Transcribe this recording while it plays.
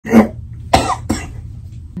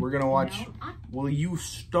gonna watch Will You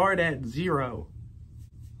Start at Zero?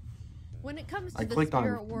 When it comes to I the clicked on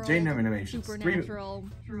spirit world, Jaiden animations. supernatural,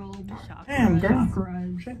 Damn, girl.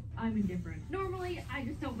 I'm indifferent. Normally, I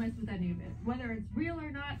just don't mess with any of it. Whether it's real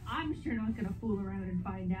or not, I'm sure not gonna fool around and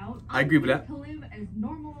find out. I agree with that. To live as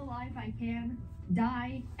normal a life I can,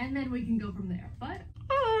 die, and then we can go from there. But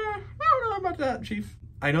I don't know about that, Chief.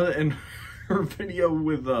 I know that in her video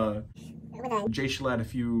with Jay Schlatt a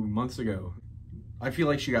few months ago, I feel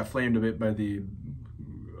like she got flamed a bit by the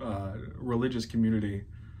religious community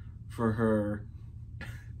for her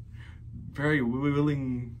very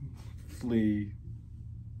willingly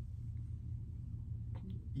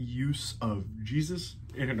use of Jesus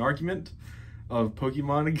in an argument of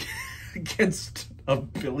Pokemon against a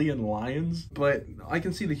billion lions. But I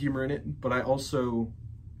can see the humor in it, but I also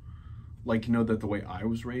like know that the way I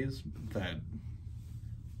was raised, that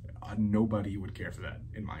nobody would care for that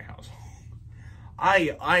in my household.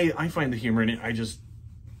 I find the humor in it. I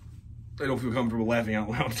don't feel comfortable laughing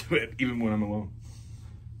out loud to it, even when I'm alone.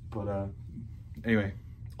 But anyway,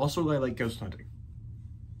 also I like ghost hunting.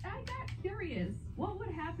 I got curious. What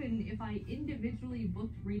would happen if I individually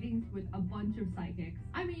booked readings with a bunch of psychics?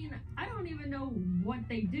 I mean, I don't even know what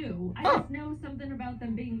they do. I just know something about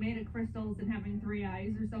them being made of crystals and having 3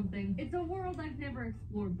 eyes or something. It's a world I've never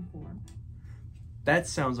explored before. That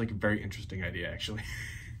sounds like a very interesting idea, actually.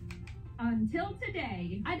 Until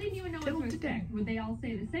today, I didn't even know what to expect. Would they all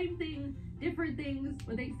say the same thing, different things?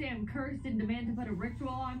 Would they say I'm cursed and demand to put a ritual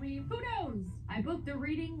on me? Who knows? I booked a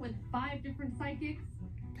reading with 5 different psychics.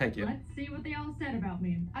 Heck yeah. Let's see what they all said about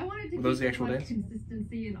me. I wanted to Were those the keep actual as much days?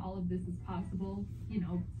 consistency in all of this as possible. You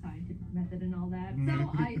know, scientific method and all that.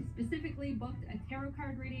 So I specifically booked a tarot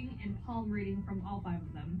card reading and palm reading from all 5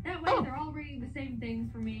 of them. That way they're all reading the same things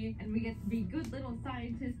for me, and we get to be good little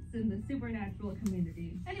scientists in the supernatural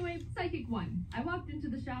community. Anyway, Psychic 1. I walked into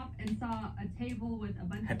the shop and saw a table with a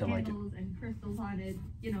bunch of candles and crystals on it.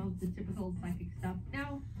 You know, the typical psychic stuff.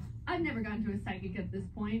 Now, I've never gone to a psychic at this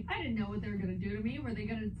point. I didn't know what they were going to do to me. Were they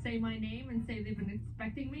going to say my name and say they've been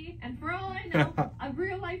expecting me? And for all I know, a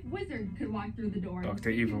real-life wizard could walk through the door and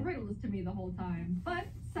speak in riddles to me the whole time. But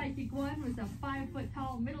Psychic 1 was a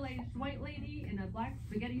 5-foot-tall, middle-aged white lady in a black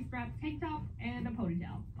spaghetti-strapped tank top and a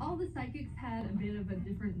ponytail. All the psychics had a bit of a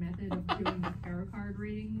different method of doing a tarot card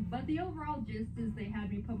reading, but the overall gist is they had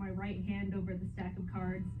me put my right hand over the stack of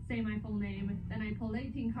cards, say my full name, then I pulled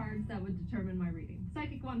 18 cards that would determine my reading.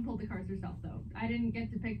 Psychic 1 pulled the cards herself, though. I didn't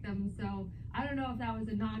get to pick them, so I don't know if that was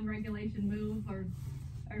a non-regulation move or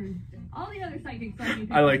all the other psychics let me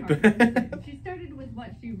pick I like that. She started with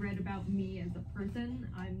what she read about me as a person.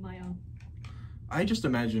 I'm my own. I just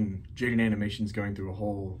imagine Jaiden Animations going through a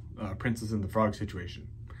whole Princess and the Frog situation,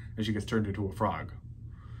 and she gets turned into a frog.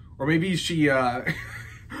 Or maybe she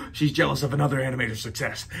she's jealous of another animator's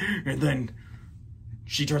success, and then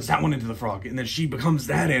she turns that one into the frog, and then she becomes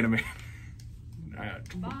that animator.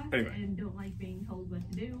 Anyway. And don't like being told what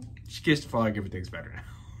to do. She kissed a frog, everything's better now.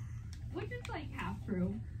 Which is like half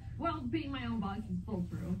true. Well, being my own boss is full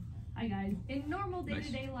true. Hi guys. In normal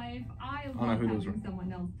day-to-day life, I love having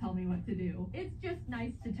someone else tell me what to do. It's just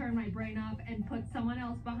nice to turn my brain off and put someone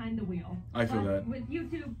else behind the wheel. I feel that. With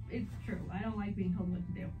YouTube, it's true. I don't like being told what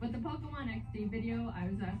to do. With the Pokemon XD video, I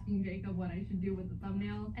was asking Jacob what I should do with the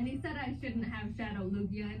thumbnail, and he said I shouldn't have Shadow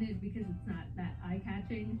Lugia in it because it's not that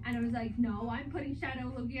eye-catching. And I was like, no, I'm putting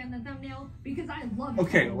Shadow Lugia in the thumbnail because I love it.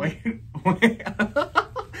 Okay, wait.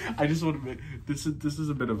 I just want to admit, this is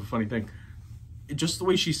a bit of a funny thing. Just the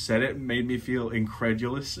way she said it made me feel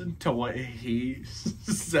incredulous to what he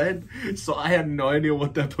said. So I had no idea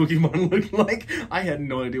what that Pokemon looked like. I had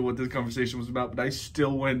no idea what this conversation was about, but I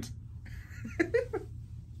still went.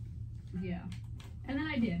 Yeah. And then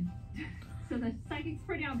I did. So the psychic's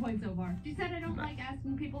pretty on point so far. She said I don't like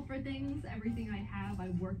asking people for things. Everything I have, I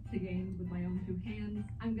worked to gain with my own 2 hands.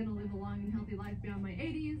 I'm gonna live a long and healthy life beyond my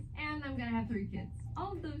 80s, and I'm gonna have 3 kids.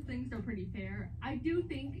 All of those things are pretty fair. I do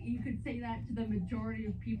think you could say that to the majority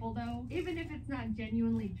of people, though. Even if it's not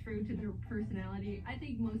genuinely true to their personality, I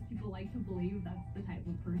think most people like to believe that's the type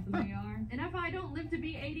of person they are. And if I don't live to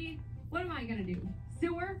be 80, what am I gonna do?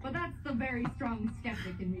 Sue her? But that's the very strong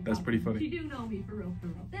skeptic in me. That's pretty funny. She do know me for real, for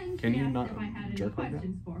real. Then Can she you asked not if I had any jerk like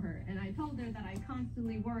questions for her, and I told her that I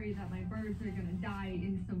constantly worry that my birds are gonna die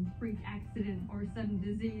in some freak accident or sudden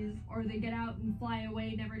disease, or they get out and fly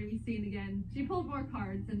away never to be seen again. She pulled more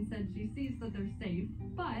cards and said she sees that they're safe,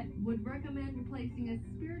 but would recommend placing a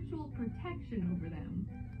spiritual protection over them,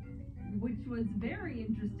 which was very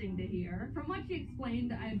interesting to hear. From what she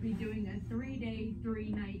explained, I'd be doing a 3-day,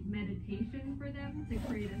 3-night meditation for them to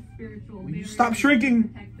create a spiritual barrier stop shrinking! to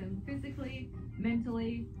protect them physically,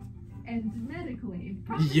 mentally, and medically.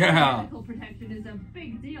 Proper medical protection is a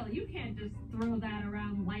big deal. You can't just throw that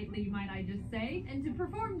around lightly, might I just say. And to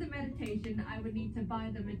perform the meditation, I would need to buy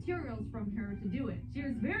the materials from her to do it. She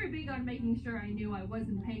was very big on making sure I knew I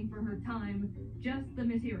wasn't paying for her time, just the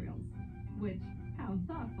materials. Which, how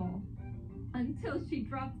thoughtful. Until she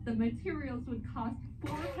dropped the materials would cost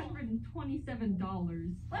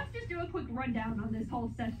 $427. Let's just do a quick rundown on this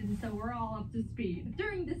whole session so we're all up to speed.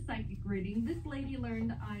 During this psychic reading, this lady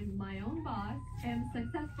learned I'm my own boss, am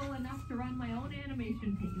successful enough to run my own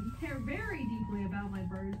animation team, care very deeply about my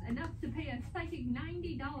birds, enough to pay a psychic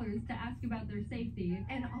 $90 to ask about their safety,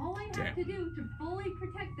 and all I have to do to fully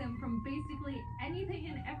protect them from basically anything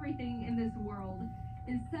and everything in this world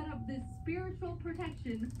is set up this spiritual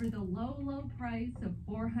protection for the low, low price of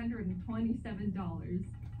 $427.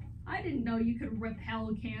 I didn't know you could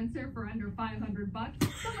repel cancer for under $500.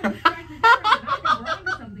 Someone distracted her and I think we're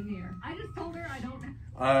onto something here. I just told her I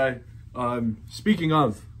don't... Speaking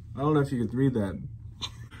of, I don't know if you could read that.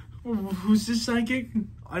 Who's this psychic?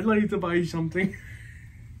 I'd like to buy you something.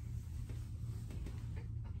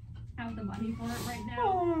 Have the money for it right now.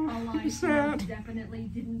 Sad. Definitely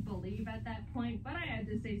didn't believe at that point, but I had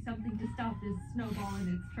to say something to stop this snowball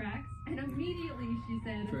in its tracks. And immediately she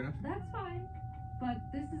said, "That's fine,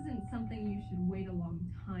 but this isn't something you should wait a long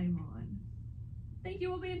time on." Thank you,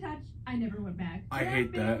 we'll be in touch. I never went back. I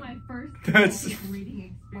hate that. My first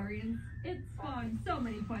reading experience. It spawned so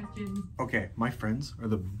many questions. Okay, my friends are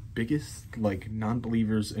the biggest, like,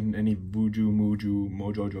 non-believers in any voodoo, mojo,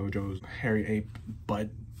 jojos, hairy ape, butt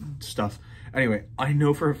stuff. Anyway, I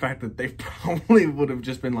know for a fact that they probably would have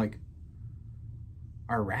just been like,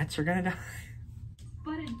 our rats are gonna die.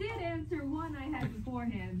 But it did answer one I had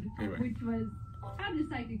beforehand, which was, how do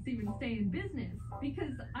psychics even stay in business?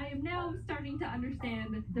 Because I am now starting to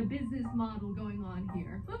understand the business model going on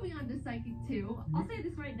here. Moving on to Psychic 2, I'll say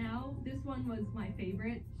this right now, this one was my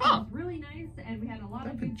favorite. She was really nice, and we had a lot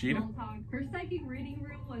of good small talk. Her psychic reading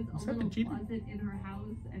room was a little closet in her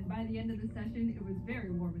house, and by the end of the session, it was very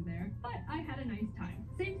warm in there. But I had a nice time.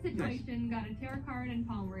 Same situation, got a tarot card and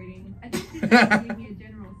palm reading. I think she gave me a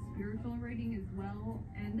general spiritual reading as well,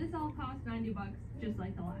 and this all cost $90, just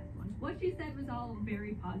like the last one. What she said was all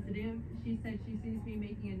very positive. She said she sees me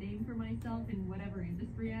making a name for myself in whatever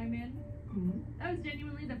industry I'm in. That was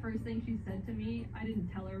genuinely the first thing she said to me. I didn't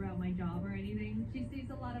tell her about my job or anything. She sees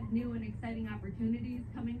a lot of new and exciting opportunities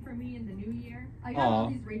coming for me in the new year. I got all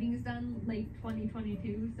these readings done late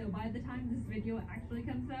 2022, so by the time this video actually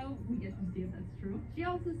comes out, we get to see if that's true. She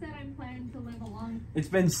also said I'm planning to live a long... It's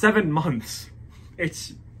been 7 months.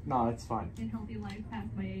 No, it's fine. In healthy life past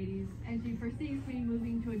my 80s, and she foresees me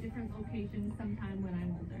moving to a different location sometime when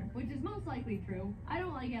I'm older, which is most likely true. I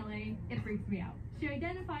don't like LA, it freaks me out. She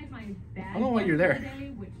identified my bad I don't know why you're there.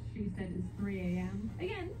 Day, which she said is 3 a.m.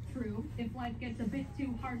 Again, true. If life gets a bit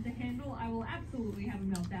too hard to handle, I will absolutely have a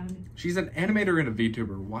meltdown. She's an animator and a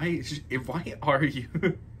VTuber. Why are you?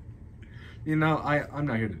 You know, I'm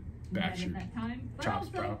not here to bash your chops,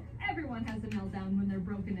 bro. Everyone has a meltdown when they're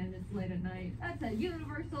broken and it's late at night. That's a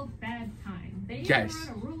universal bad time. They even wrote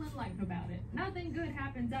a rule in life about it. Nothing good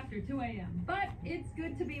happens after 2 a.m. But it's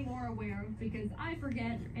good to be more aware of because I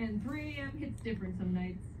forget and 3 a.m. hits different some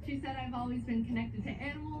nights. She said I've always been connected to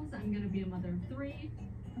animals. I'm gonna be a mother of 3.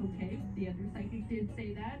 Okay, the other psychic did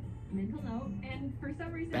say that. Mental note. And for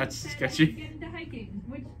some reason, that's said sketchy. I should get into hiking,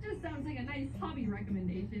 which just sounds like a nice hobby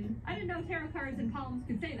recommendation. I didn't know tarot cards and palms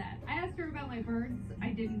could say that. I asked her about my birds.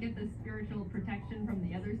 I didn't get the spiritual protection from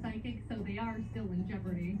the other psychic, so they are still in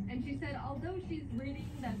jeopardy. And she said, although she's reading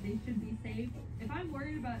that they should be safe, if I'm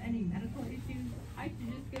worried about any medical issues, I should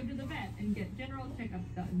just go to the vet and get general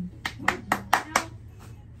checkups done. Which, you know,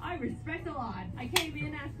 I respect a lot. I came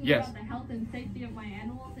in asking about the health and safety of my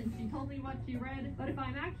animals, and she told me what she read, but if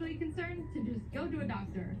I'm actually concerned, to just go to a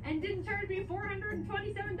doctor. And didn't charge me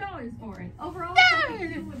 $427 for it. Overall,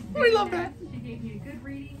 we love that. She gave me a good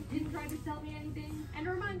reading, didn't try to sell me anything, and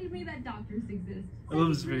reminded me that doctors exist. I love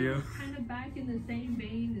this video. Kind of back in the same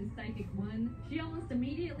vein as Psychic 1. She almost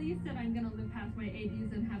immediately said I'm gonna live past my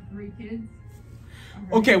 80s and have 3 kids.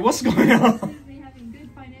 Okay, what's going on? Having good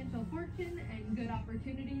financial fortune and good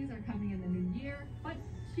opportunities are coming in the new year, but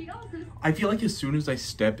she also... I feel like as soon as I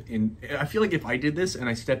step in, I feel like if I did this and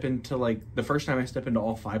I step into, like, the first time I step into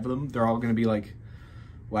all 5 of them, they're all going to be like,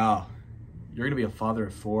 wow, you're going to be a father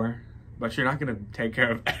of 4, but you're not going to take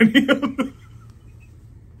care of any of them.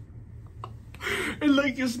 And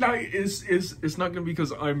like, it's not gonna be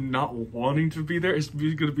because I'm not wanting to be there. It's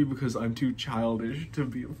gonna be because I'm too childish to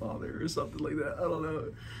be a father or something like that. I don't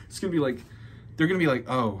know. It's gonna be like, they're gonna be like,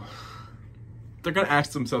 oh. They're gonna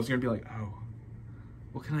ask themselves, they're gonna be like, oh,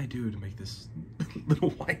 what can I do to make this little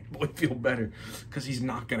white boy feel better? Because he's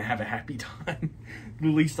not going to have a happy time. The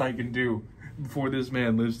least I can do before this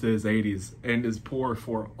man lives to his 80s and is poor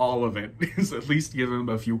for all of it is at least give him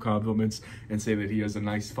a few compliments and say that he has a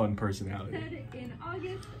nice, fun personality. Said in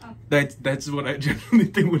August, That's what I generally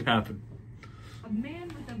think would happen. a man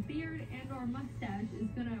with a beard and or mustache is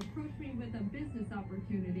going to approach me with a business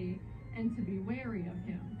opportunity and to be wary of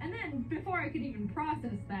him. And then, before I could even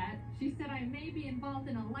process that, she said I may be involved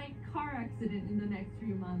in a light car accident in the next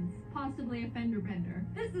few months, possibly a fender bender.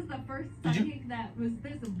 This is the first psychic that was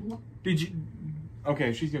this Did you?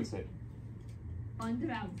 Okay, she's gonna say it. blunt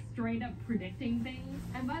about straight up predicting things.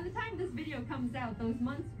 And by the time this video comes out, those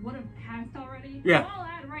months would have passed already. Yeah. So I'll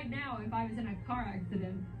add right now if I was in a car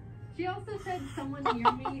accident. She also said someone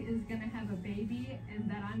near me is gonna have a baby and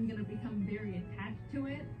that I'm gonna become very attached to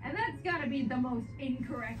it. And that's gotta be the most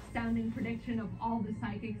incorrect sounding prediction of all the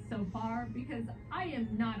psychics so far, because I am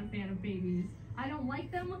not a fan of babies. I don't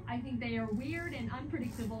like them. I think they are weird and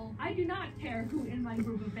unpredictable. I do not care who in my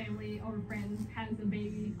group of family or friends has a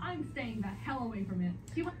baby. I'm staying the hell away from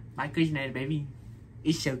it. My cousin had a baby.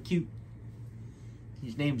 It's so cute.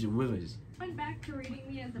 His name's Withers. Went back to reading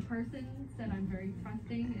me as a person, said I'm very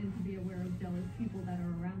trusting and to be aware of jealous people that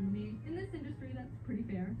are around me. In this industry, that's pretty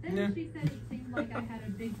fair. Then Yeah. she said it seemed like I had a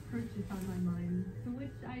big purchase on my mind, to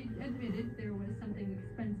which I admitted there was something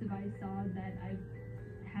expensive I saw that I've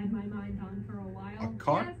had my mind on for a while. A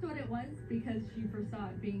car? She asked what it was because she foresaw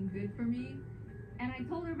it being good for me. And I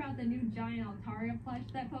told her about the new giant Altaria plush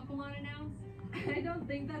that Pokemon announced. I don't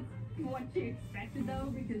think that's what she expected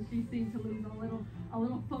though, because she seemed to lose a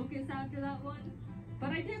little focus after that one.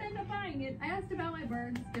 But I did end up buying it. I asked about my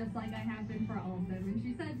birds, just like I have been for all of them, and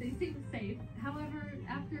she said they seemed safe. However,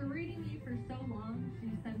 after reading me for so long, she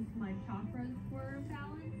sensed my chakras were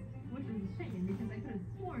balanced, which was a shame because I could have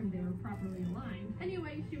sworn they were properly aligned.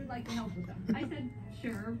 Anyway, she would like to help with them. I said,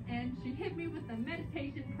 sure, and she hit me with the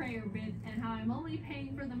meditation prayer bit and how I'm only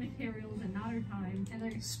paying for the materials and not her time. And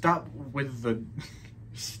I Stop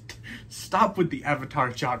with the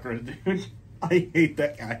avatar chakra, dude. I hate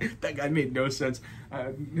that guy. That guy made no sense.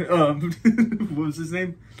 What was his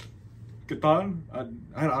name? Catan?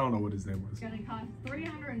 I don't know what his name was. gonna cost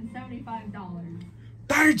 $375.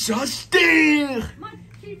 That's a steal! Much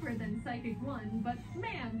cheaper than Psychic 1, but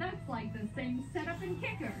man, that's like the same setup and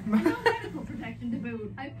kicker. And no medical protection to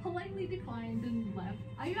boot. I politely declined and left.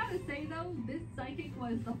 I gotta say though, this psychic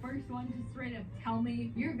was the first one to straight up tell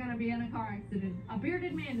me, you're gonna be in a car accident. A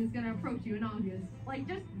bearded man is gonna approach you in August. Like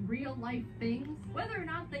just real life things. Whether or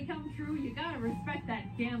not they come true, you gotta respect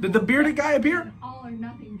that gamble. Did the bearded guy appear? An all or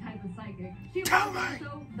nothing type of psychic. She was Tell me.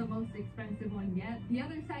 also the most expensive one yet. The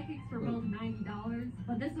other psychics were both $90,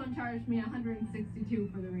 but this one charged me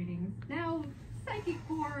 $162 for the readings. Now, Psychic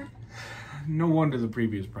 4 No wonder the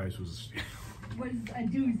previous price was a steal. was a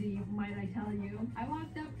doozy, might I tell you. I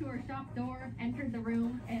walked up to her shop door, entered the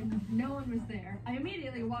room, and no one was there. I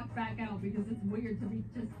immediately walked back out because it's weird to be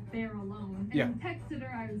just there alone. And Yeah. texted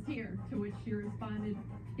her I was here, to which she responded,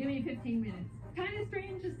 give me 15 minutes. Kind of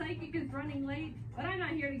strange the psychic is running late, but I'm not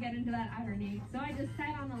here to get into that irony. So I just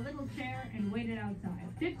sat on a little chair and waited outside.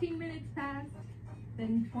 15 minutes passed,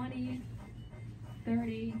 then 20,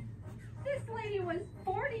 30. This lady was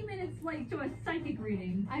 40 minutes late to a psychic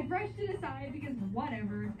reading. I brushed it aside because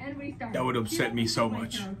whatever, and we started. That would upset She me so opened my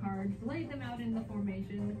much. tarot cards, laid them out in the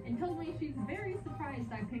formation, and told me she's very surprised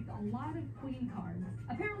I picked a lot of queen cards.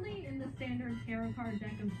 Apparently, in the standard tarot card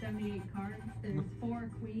deck of 78 cards, there's 4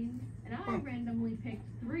 queens, and I randomly picked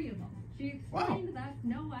 3 of them. She explained that's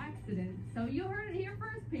no accident. So you heard it here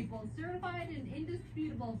first, people. Certified and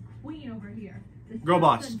indisputable queen over here. The Girl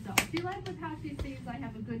star boss. said so. She led with how she sees I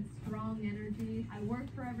have a good, strong energy. I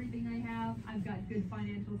work for everything I have. I've got good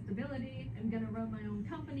financial stability. I'm gonna run my own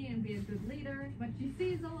company and be a good leader. But she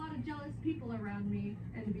sees a lot of jealous people around me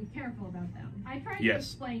and to be careful about them. I tried to Yes.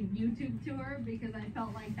 explain YouTube to her because I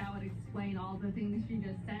felt like that would explain all the things she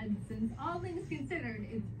just said. Since all things considered,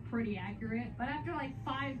 it's pretty accurate. But after like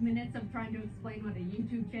 5 minutes of trying to explain what a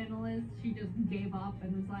YouTube channel is, she just gave up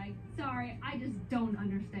and was like, sorry, I just don't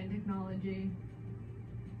understand technology.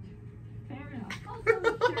 Fair enough.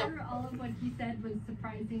 Also, I'm sure all of what he said was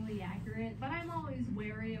surprisingly accurate, but I'm always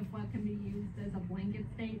wary of what can be used as a blanket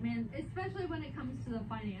statement, especially when it comes to the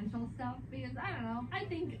financial stuff, because I don't know, I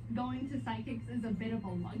think going to psychics is a bit of a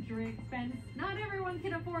luxury expense. Not everyone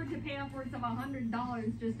can afford to pay upwards of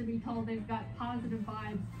 $100 just to be told they've got positive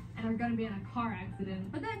vibes and are going to be in a car accident.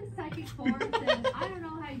 But then Psychic 4 said, I don't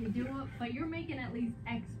know how you do it, but you're making at least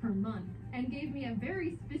X per month, and gave me a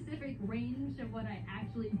very specific range of what I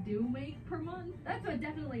actually do make per month. That's what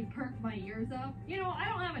definitely perked my ears up. You know, I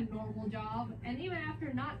don't have a normal job, and even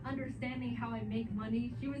after not understanding how I make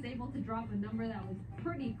money, she was able to drop a number that was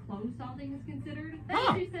pretty close, all things considered.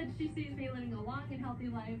 Then she said she sees me living a long and healthy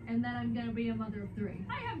life, and that I'm gonna be a mother of 3.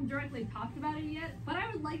 I haven't directly talked about it yet, but I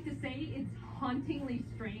would like to say it's hauntingly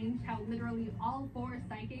strange how literally all 4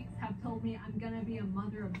 psychics have told me I'm gonna be a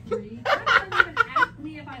mother of 3. None of them even asked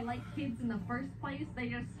me if I like kids in the first place. They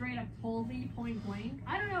just straight up told me point blank.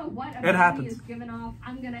 I don't know what about me is giving off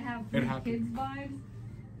I'm gonna have 3 kids vibes,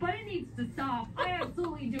 but it needs to stop. I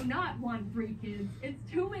absolutely do not want 3 kids. It's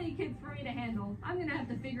too many kids for me to handle. I'm gonna have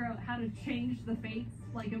to figure out how to change the fates,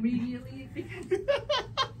 like, immediately, because...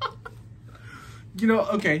 You know,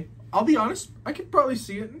 okay, I'll be honest, I could probably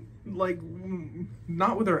see it, like,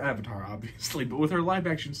 not with her avatar, obviously, but with her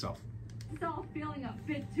live-action self. It's all feeling a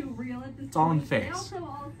bit too real at this It's all in point. face. They also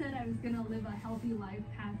all said I was gonna live a healthy life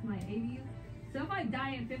past my 80s. So if I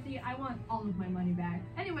die at 50, I want all of my money back.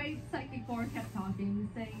 Anyway, Psychic 4 kept talking,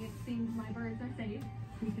 saying it seems my birds are safe,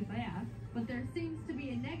 because I asked, but there seems to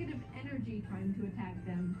be a negative energy trying to attack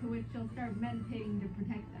them, to which she'll start meditating to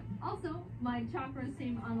protect them. Also, my chakras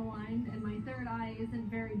seem unaligned, and my third eye isn't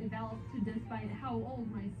very developed, despite how old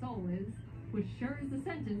my soul is, which sure is a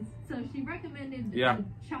sentence. So she recommended a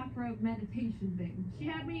chakra meditation thing. She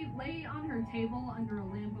had me lay on her table under a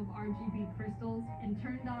lamp of RGB crystals and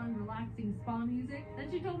turned on relaxing spa music.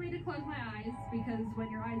 Then she told me to close my eyes, because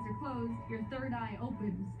when your eyes are closed, your third eye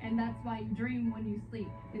opens, and that's why you dream when you sleep.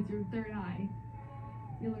 It's your third eye.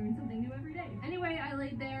 You learn something new every day. Anyway, I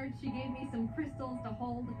laid there. She gave me some crystals to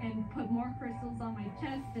hold and put more crystals on my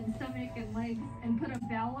chest and stomach and legs and put a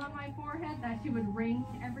bell on my forehead that she would ring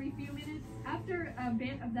every few minutes. After a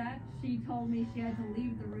bit of that, she told me she had to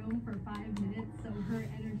leave the room for 5 minutes so her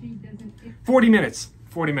energy doesn't... 40 minutes.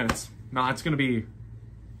 40 minutes. No, it's going to be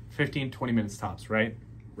 15, 20 minutes tops, right?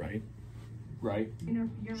 Right.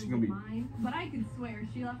 Interfere with mine, but I could swear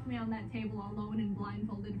she left me on that table alone and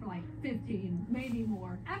blindfolded for like 15, maybe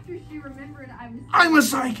more. After she remembered I'm a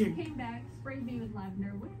psychic! Came back, sprayed me with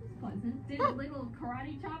lavender, which was pleasant, did little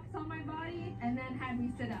karate chops on my body, and then had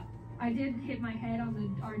me sit up. I did hit my head on the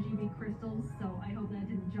RGB crystals, so I hope that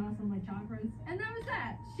didn't jostle my chakras. And that was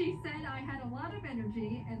that. She said I had a lot of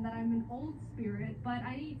energy and that I'm an old spirit, but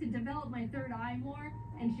I need to develop my third eye more,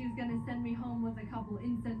 and she's gonna send me home with a couple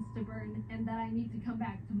incense to burn, and that I need to come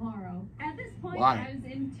back tomorrow. At this point, I was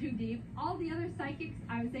in too deep. All the other psychics,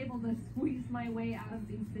 I was able to squeeze my way out of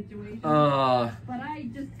these situations. But I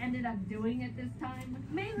just ended up doing it this time,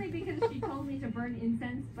 mainly because she told me to burn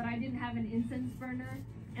incense, but I didn't have an incense burner.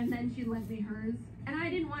 And then she lent me hers, and I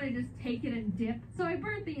didn't want to just take it and dip, so I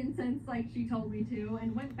burnt the incense like she told me to,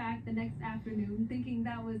 and went back the next afternoon thinking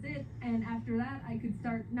that was it, and after that I could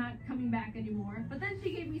start not coming back anymore. But then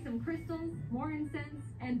she gave me some crystals, more incense,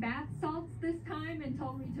 and bath salts this time, and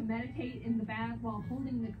told me to meditate in the bath while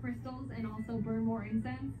holding the crystals and also burn more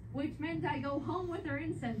incense, which meant I go home with her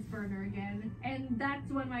incense burner again, and that's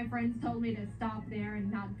when my friends told me to stop there and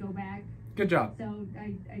not go back. Good job. So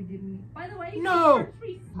I didn't. By the way, no.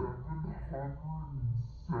 She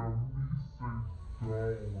I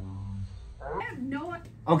have no.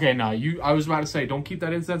 Okay, now I was about to say, don't keep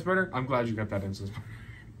that incense burner. I'm glad you got that incense burner.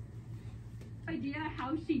 Idea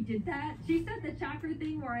how she did that. She said the chakra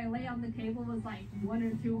thing where I lay on the table was like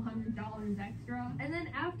 $100 or $200 extra, and then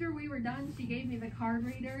after we were done, she gave me the card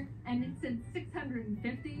reader, and it said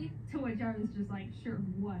 $650, to which I was just like, sure,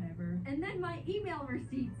 whatever. And then my email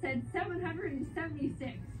receipt said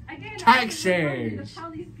 $776. Again, taxes. That's how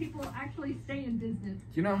these people actually stay in business.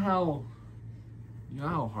 You know how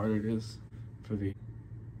hard it is for the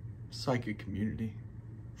psychic community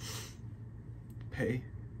to pay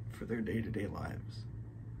for their day-to-day lives.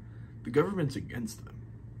 The government's against them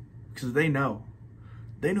because they know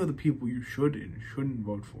the people you should and shouldn't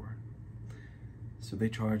vote for, so they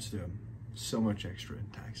charge them so much extra in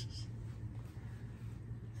taxes.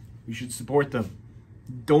 You should support them.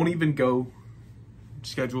 Don't even go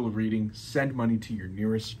schedule a reading. Send money to your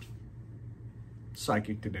nearest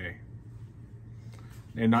psychic today,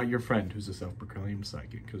 and not your friend who's a self-proclaimed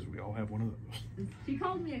psychic, because we all have one of those. She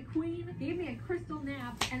called me a queen, gave me a crystal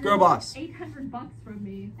nap, and girl boss. $800 from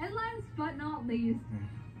me. And last but not least,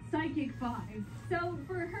 Psychic 5. So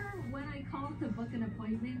for her, when I called to book an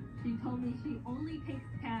appointment, she told me she only takes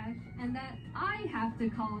cash and that I have to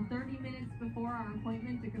call 30 minutes before our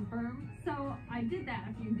appointment to confirm. So I did that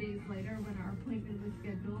a few days later when our appointment was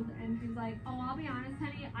scheduled, and she's like, oh, I'll be honest,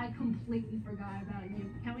 honey, I completely forgot about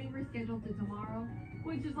you. Can we reschedule to tomorrow?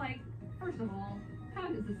 Which is like, first of all, how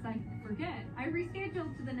does a psychic forget? I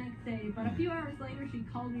rescheduled to the next day, but a few hours later she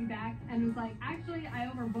called me back and was like, actually,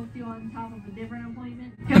 I overbooked you on top of a different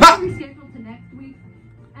appointment. Can we reschedule to next week?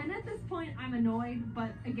 And at this point, I'm annoyed,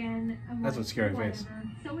 but again, I'm That's like, what scary whatever. face.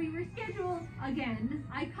 So we rescheduled again.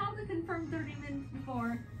 I called to confirm 30 minutes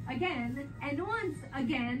before again, and once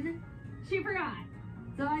again, she forgot.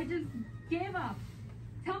 So I just gave up.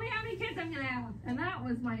 Tell me how many kids I'm gonna have. And that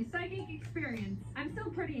was my psychic experience. I'm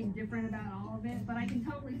still pretty indifferent about all of it, but I can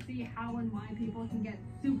totally see how and why people can get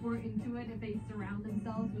super into it if they surround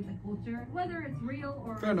themselves with the culture. Whether it's real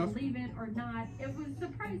or believe it or not, it was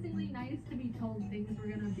surprisingly nice to be told things were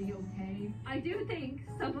gonna be okay. I do think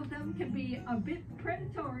some of them can be a bit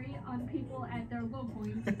predatory on people at their low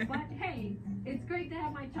points, but hey, it's great to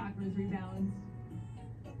have my chakras rebalanced.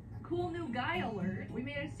 Cool new guy alert. We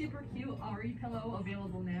made a super cute Ari pillow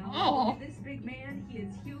available now. Oh. This big man, he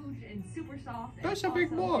is huge and super soft. And That's a awesome. big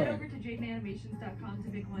boy. Head over to jaidenanimations.com to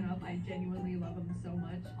pick one up. I genuinely love him so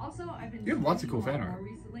much. Also, I've been You have lots of cool studying fan a lot art.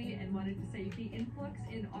 more recently and wanted to say the influx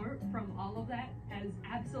in art from all of that has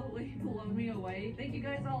absolutely blown me away. Thank you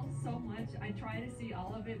guys all so much. I try to see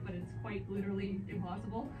all of it, but it's quite literally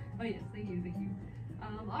impossible. But yes, thank you, thank you.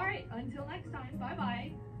 All right, until next time,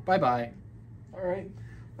 bye-bye. Bye-bye. All right.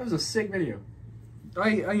 That was a sick video. I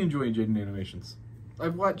enjoy Jaiden Animations.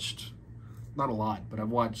 I've watched, not a lot, but I've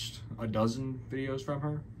watched a dozen videos from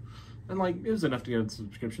her. And like, it was enough to get a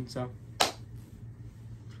subscription, so.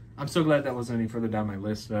 I'm so glad that wasn't any further down my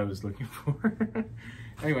list that I was looking for.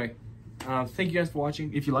 Anyway, thank you guys for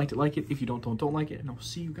watching. If you liked it, like it. If you don't like it. And I'll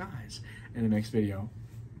see you guys in the next video.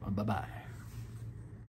 Bye-bye.